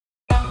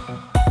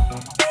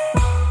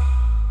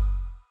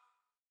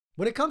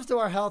When it comes to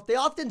our health, they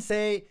often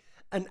say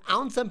an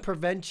ounce of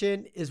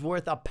prevention is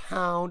worth a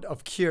pound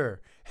of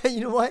cure. And you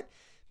know what?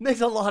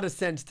 Makes a lot of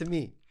sense to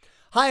me.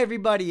 Hi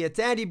everybody, it's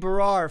Andy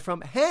Barrar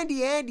from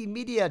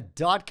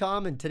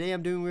HandyAndyMedia.com, and today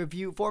I'm doing a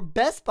review for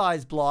Best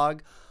Buy's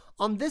blog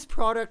on this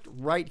product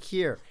right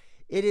here.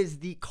 It is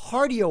the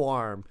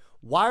QardioArm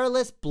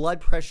wireless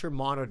blood pressure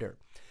monitor.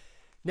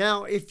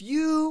 Now, if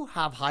you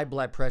have high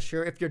blood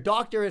pressure, if your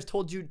doctor has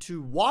told you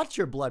to watch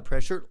your blood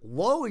pressure,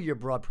 lower your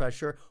blood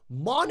pressure,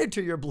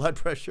 monitor your blood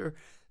pressure,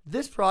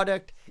 this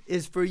product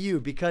is for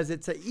you because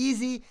it's an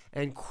easy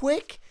and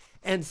quick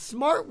and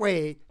smart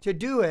way to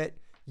do it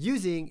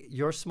using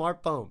your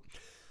smartphone.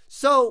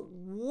 So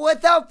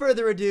without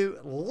further ado,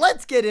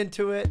 let's get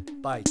into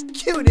it by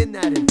cueing in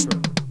that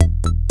intro.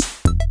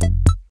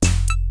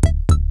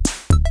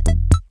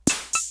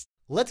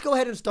 Let's go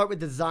ahead and start with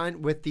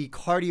design with the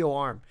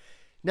QardioArm.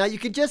 Now you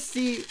can just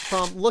see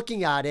from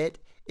looking at it,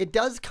 it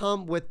does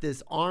come with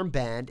this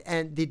armband,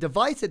 and the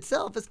device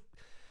itself is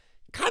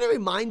kind of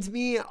reminds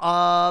me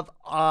of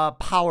a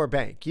power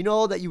bank, you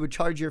know, that you would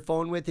charge your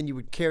phone with and you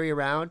would carry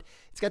around.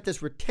 It's got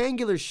this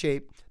rectangular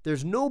shape.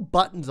 There's no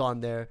buttons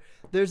on there.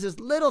 There's this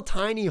little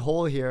tiny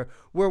hole here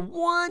where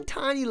one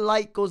tiny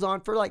light goes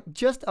on for like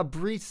just a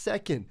brief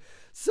second.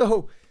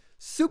 So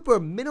super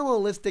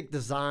minimalistic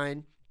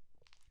design,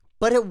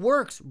 but it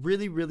works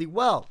really, really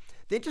well.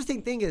 The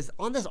interesting thing is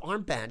on this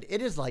armband,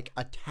 it is like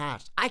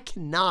attached. I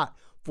cannot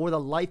for the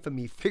life of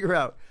me figure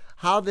out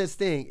how this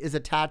thing is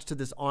attached to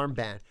this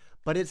armband,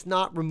 but it's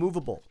not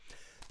removable.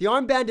 The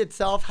armband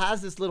itself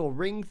has this little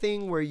ring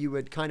thing where you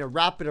would kind of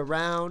wrap it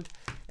around,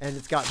 and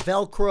it's got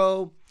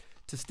Velcro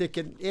to stick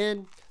it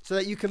in so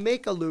that you can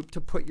make a loop to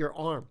put your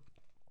arm.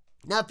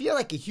 Now, if you're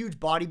like a huge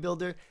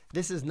bodybuilder,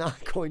 this is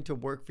not going to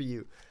work for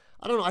you.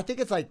 I don't know. I think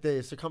it's like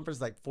the circumference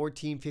is like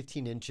 14,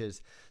 15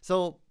 inches.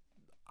 So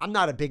I'm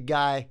not a big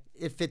guy.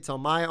 It fits on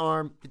my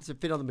arm. It's a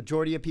fit on the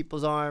majority of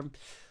people's arm.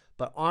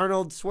 But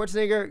Arnold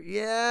Schwarzenegger,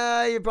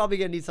 yeah, you're probably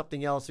going to need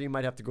something else, or you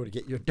might have to go to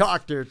get your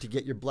doctor to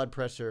get your blood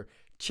pressure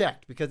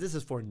checked, because this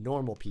is for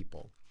normal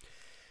people.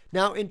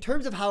 Now, in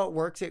terms of how it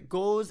works in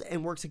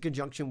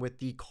conjunction with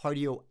the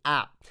Cardio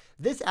app.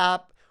 This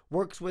app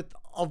works with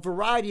a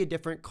variety of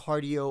different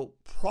cardio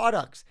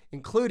products,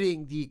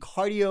 including the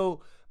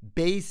Cardio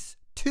Base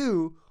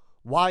 2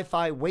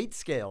 Wi-Fi weight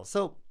scale.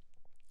 So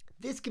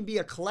this can be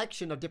a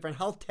collection of different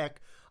health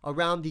tech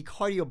around the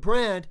Cardio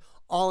brand,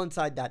 all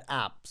inside that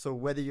app. So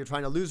whether you're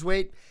trying to lose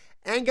weight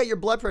and get your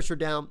blood pressure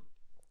down,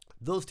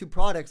 those two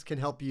products can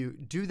help you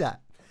do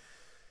that.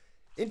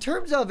 In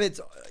terms of its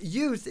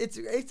use,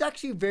 it's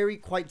actually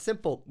quite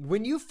simple.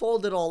 When you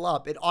fold it all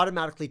up, it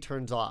automatically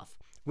turns off.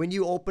 When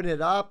you open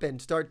it up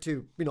and start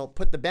to,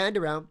 put the band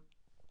around,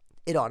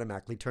 it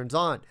automatically turns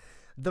on.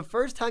 The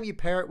first time you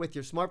pair it with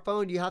your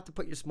smartphone, you have to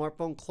put your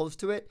smartphone close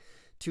to it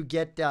to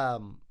get,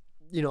 that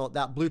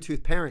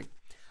Bluetooth pairing.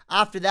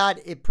 After that,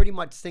 it pretty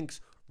much syncs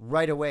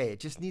right away.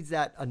 It just needs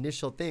that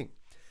initial thing.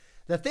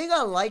 The thing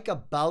I like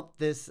about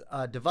this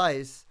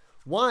device,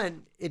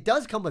 one, it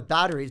does come with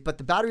batteries, but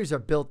the batteries are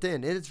built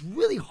in, and it's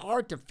really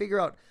hard to figure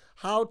out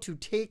how to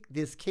take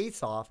this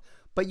case off,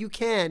 but you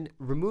can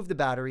remove the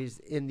batteries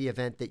in the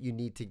event that you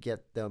need to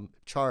get them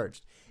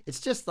charged. It's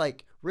just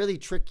like really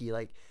tricky.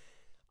 Like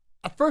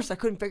at first I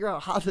couldn't figure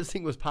out how this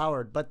thing was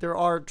powered, but there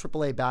are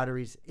AAA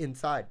batteries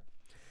inside.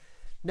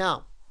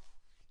 Now,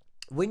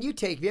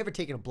 if you ever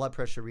taken a blood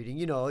pressure reading,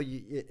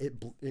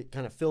 it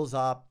kind of fills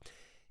up.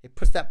 It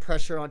puts that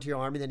pressure onto your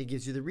arm, and then it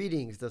gives you the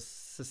readings, the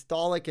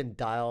systolic and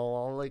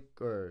diastolic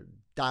or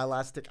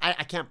diastolic.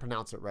 I can't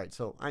pronounce it right,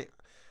 so I'm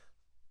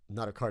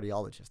not a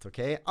cardiologist,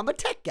 okay? I'm a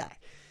tech guy.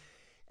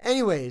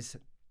 Anyways,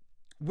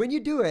 when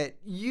you do it,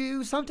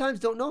 you sometimes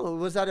don't know,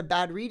 was that a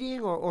bad reading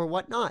or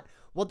whatnot?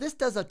 Well, this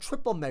does a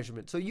triple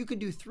measurement, so you can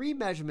do 3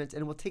 measurements,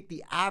 and it will take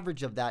the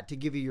average of that to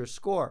give you your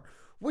score,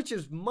 which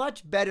is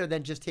much better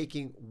than just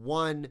taking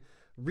 1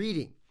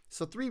 reading.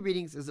 So 3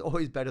 readings is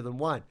always better than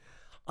 1.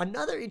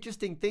 Another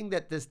interesting thing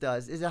that this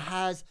does is it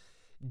has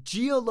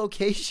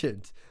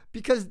geolocations,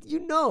 because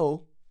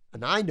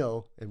and I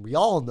know, and we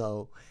all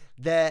know,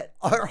 that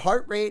our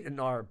heart rate and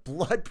our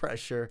blood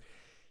pressure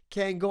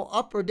can go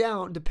up or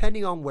down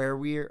depending on where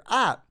we're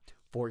at.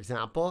 For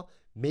example,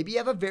 maybe you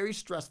have a very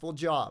stressful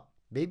job.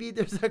 Maybe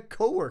there's a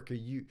coworker,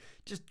 you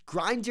just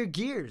grinds your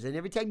gears, and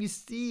every time you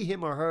see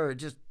him or her,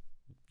 just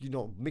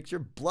makes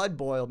your blood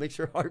boil, makes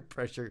your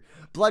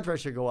blood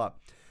pressure go up.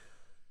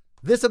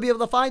 This will be able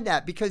to find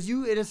that because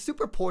it is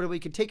super portable. You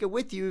can take it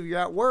with you if you're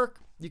at work.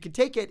 You can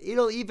take it.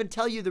 It'll even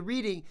tell you the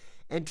reading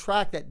and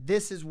track that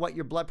this is what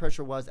your blood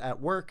pressure was at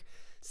work.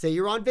 Say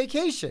you're on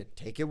vacation.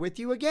 Take it with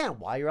you again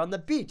while you're on the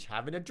beach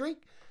having a drink.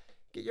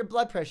 Get your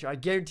blood pressure. I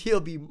guarantee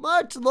it'll be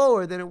much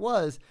lower than it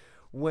was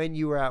when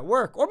you were at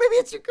work. Or maybe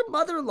it's your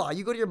mother-in-law.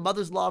 You go to your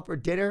mother-in-law for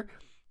dinner.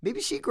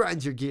 Maybe she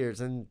grinds your gears,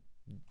 and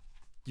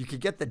you could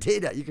get the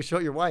data. You can show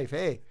your wife,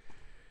 hey,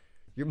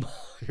 your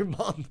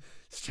mom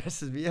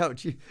stresses me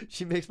out.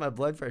 She makes my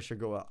blood pressure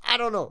go up. I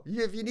don't know.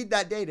 If you need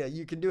that data,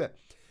 you can do it.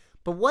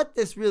 But what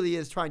this really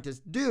is trying to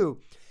do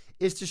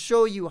is to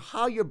show you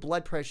how your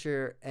blood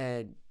pressure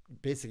and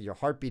basically your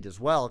heartbeat as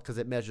well, because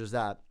it measures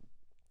that,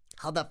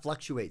 how that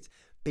fluctuates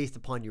based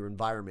upon your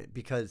environment,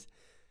 because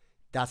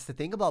that's the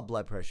thing about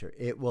blood pressure.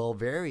 It will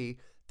vary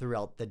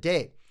throughout the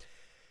day.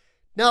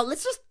 Now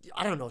let's just,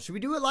 I don't know, should we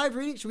do a live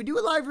reading? Should we do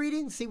a live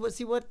reading? See what's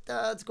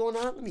going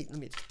on? Let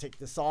me take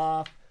this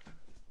off.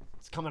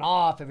 It's coming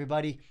off,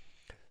 everybody.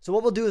 So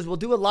what we'll do is we'll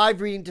do a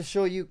live reading to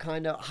show you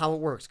kind of how it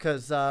works,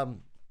 because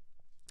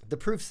the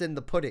proof's in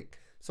the pudding.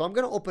 So I'm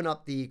going to open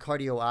up the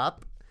Cardio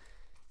app.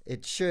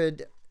 It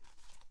should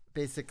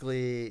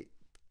basically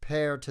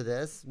pair to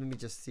this. Let me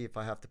just see if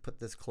I have to put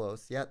this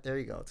close. Yeah, there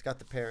you go. It's got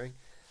the pairing.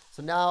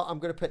 So now I'm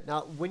going to put,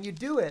 now when you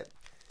do it,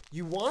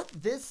 you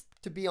want this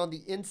to be on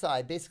the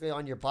inside, basically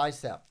on your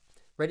bicep,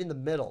 right in the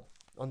middle,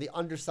 on the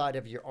underside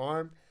of your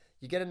arm.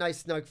 You get a nice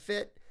snug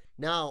fit.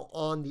 Now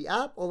on the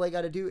app, all I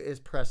got to do is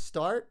press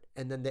start,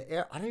 and then the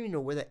air, I don't even know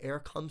where the air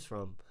comes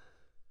from.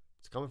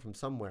 It's coming from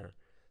somewhere.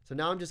 So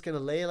now I'm just going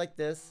to lay it like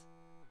this.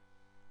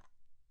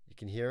 You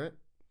can hear it.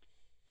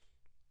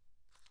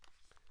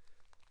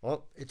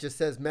 Well, it just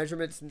says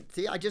measurements.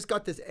 See, I just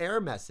got this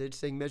error message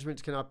saying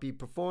measurements cannot be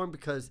performed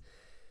because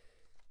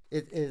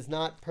it is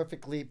not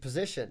perfectly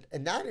positioned.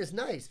 And that is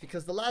nice,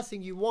 because the last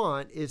thing you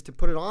want is to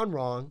put it on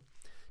wrong,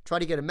 try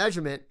to get a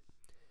measurement,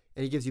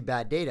 and it gives you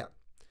bad data.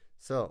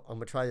 So I'm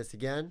going to try this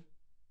again.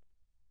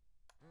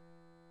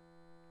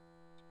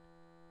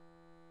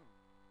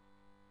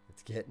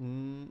 It's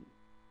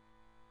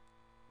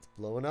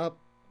blowing up.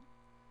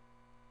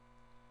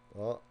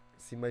 Oh,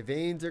 see my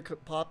veins are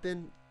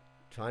popping.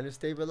 Trying to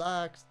stay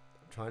relaxed.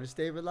 I'm trying to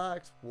stay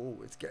relaxed. Whoa,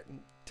 it's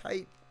getting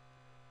tight.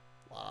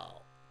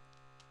 Wow.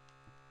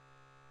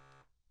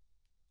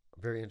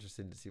 I'm very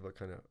interested to see what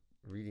kind of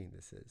reading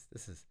this is.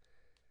 This is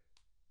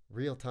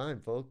real time,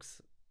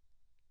 folks.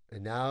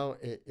 And now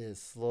it is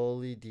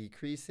slowly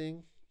decreasing.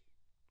 You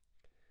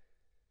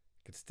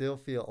can still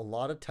feel a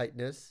lot of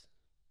tightness.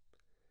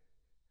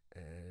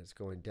 And it's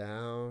going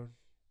down,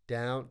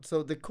 down.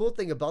 So the cool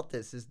thing about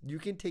this is you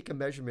can take a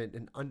measurement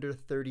in under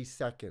 30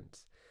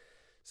 seconds.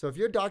 So if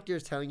your doctor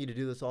is telling you to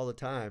do this all the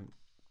time,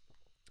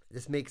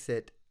 this makes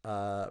it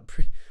well,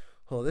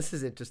 this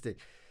is interesting.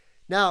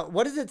 Now,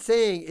 what is it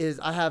saying is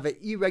I have an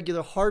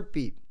irregular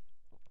heartbeat.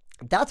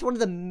 That's one of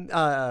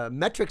the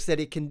metrics that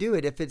it can do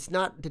it if it's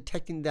not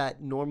detecting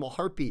that normal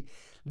heartbeat.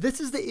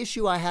 This is the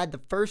issue I had the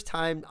first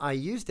time I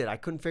used it. I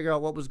couldn't figure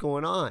out what was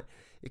going on.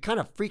 It kind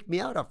of freaked me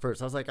out at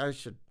first. I was like, I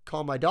should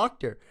call my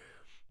doctor.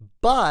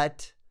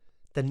 But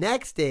the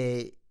next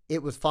day,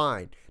 it was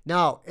fine.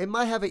 Now, it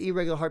might have an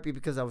irregular heartbeat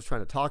because I was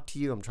trying to talk to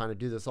you. I'm trying to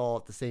do this all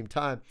at the same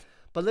time.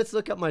 But let's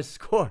look at my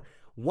score.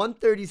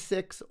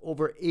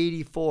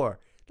 136/84.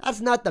 That's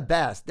not the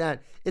best.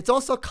 It's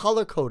also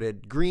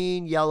color-coded,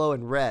 green, yellow,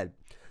 and red.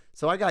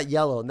 So I got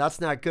yellow, and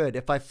that's not good.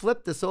 If I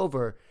flip this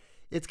over,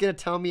 it's going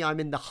to tell me I'm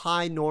in the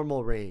high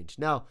normal range.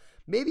 Now,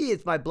 maybe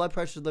it's my blood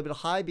pressure is a little bit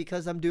high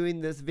because I'm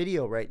doing this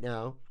video right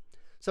now.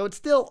 So it's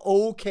still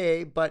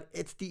okay, but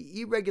it's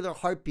the irregular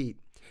heartbeat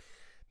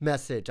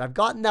message. I've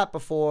gotten that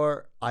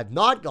before. I've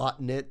not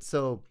gotten it.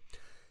 So,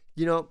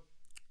 you know,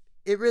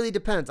 it really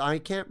depends. I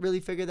can't really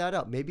figure that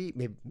out. Maybe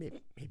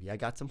I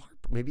got some heart.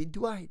 Maybe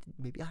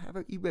I have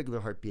an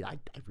irregular heartbeat. I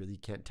really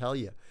can't tell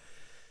you.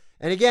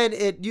 And again,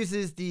 it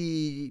uses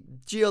the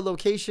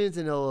geolocations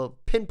and it'll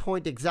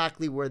pinpoint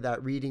exactly where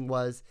that reading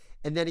was,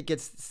 and then it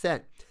gets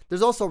sent.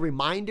 There's also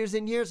reminders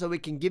in here, so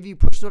it can give you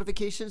push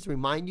notifications,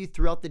 remind you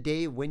throughout the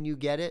day when you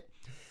get it.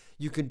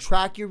 You can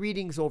track your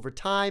readings over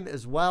time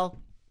as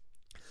well.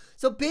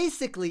 So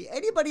basically,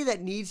 anybody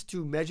that needs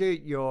to measure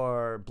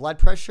your blood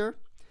pressure,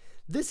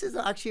 this is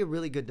actually a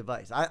really good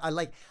device.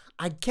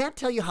 I can't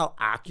tell you how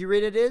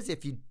accurate it is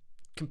if you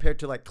compared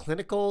to like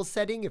clinical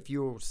setting, if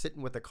you're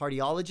sitting with a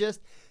cardiologist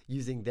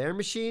using their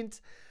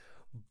machines.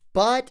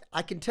 But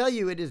I can tell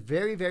you it is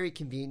very, very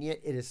convenient.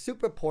 It is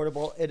super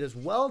portable. It is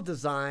well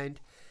designed.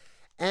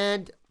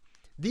 And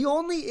the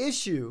only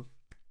issue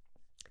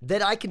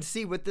that I can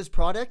see with this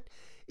product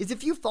is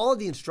if you follow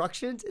the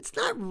instructions, it's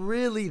not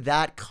really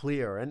that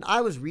clear. And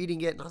I was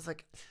reading it and I was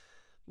like,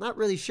 not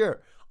really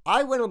sure.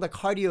 I went on the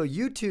Cardio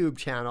YouTube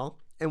channel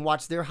and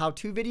watched their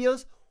how-to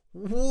videos.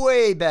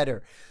 Way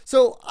better.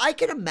 So I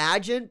can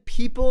imagine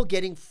people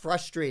getting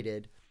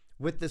frustrated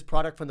with this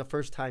product from the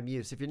first time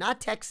use. If you're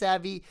not tech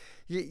savvy,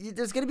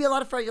 there's going to be a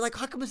lot of frustration. You're like,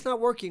 how come it's not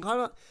working?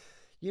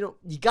 You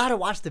got to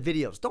watch the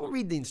videos. Don't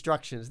read the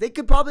instructions. They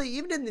could probably,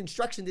 even in the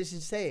instruction, they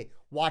should say,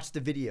 watch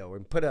the video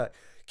and put a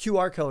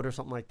QR code or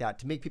something like that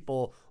to make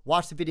people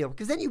watch the video,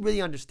 because then you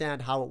really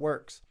understand how it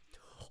works.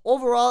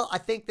 Overall, I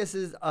think this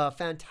is a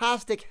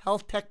fantastic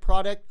health tech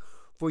product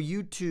for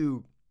you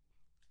to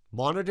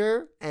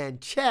monitor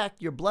and check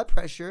your blood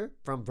pressure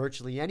from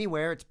virtually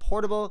anywhere. It's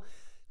portable.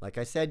 Like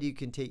I said, you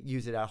can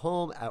use it at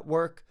home, at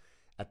work,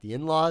 at the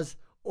in-laws,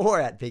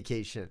 or at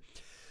vacation.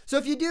 So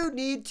if you do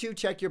need to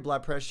check your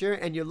blood pressure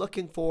and you're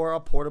looking for a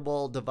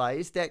portable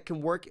device that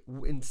can work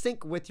in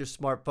sync with your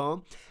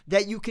smartphone,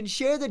 that you can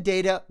share the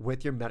data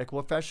with your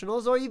medical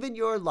professionals or even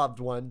your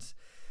loved ones,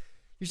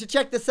 you should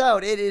check this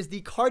out. It is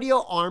the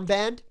Cardio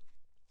armband,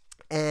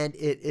 and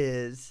it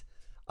is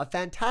a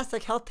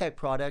fantastic health tech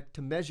product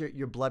to measure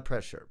your blood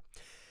pressure.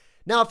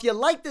 Now, if you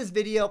like this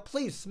video,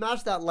 please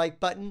smash that like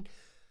button,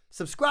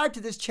 subscribe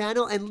to this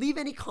channel, and leave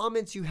any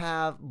comments you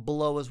have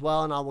below as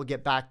well, and I will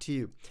get back to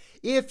you.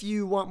 If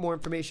you want more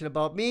information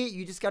about me,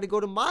 you just got to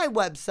go to my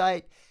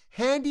website,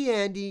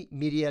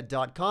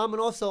 handyandymedia.com,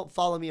 and also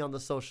follow me on the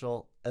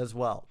social as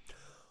well.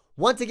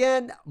 Once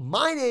again,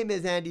 my name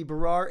is Andy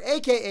Barrar,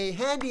 aka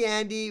Handy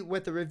Andy,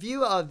 with a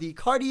review of the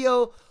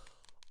Cardio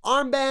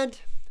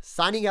Armband.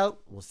 Signing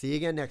out. We'll see you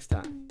again next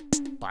time.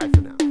 Bye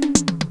for now.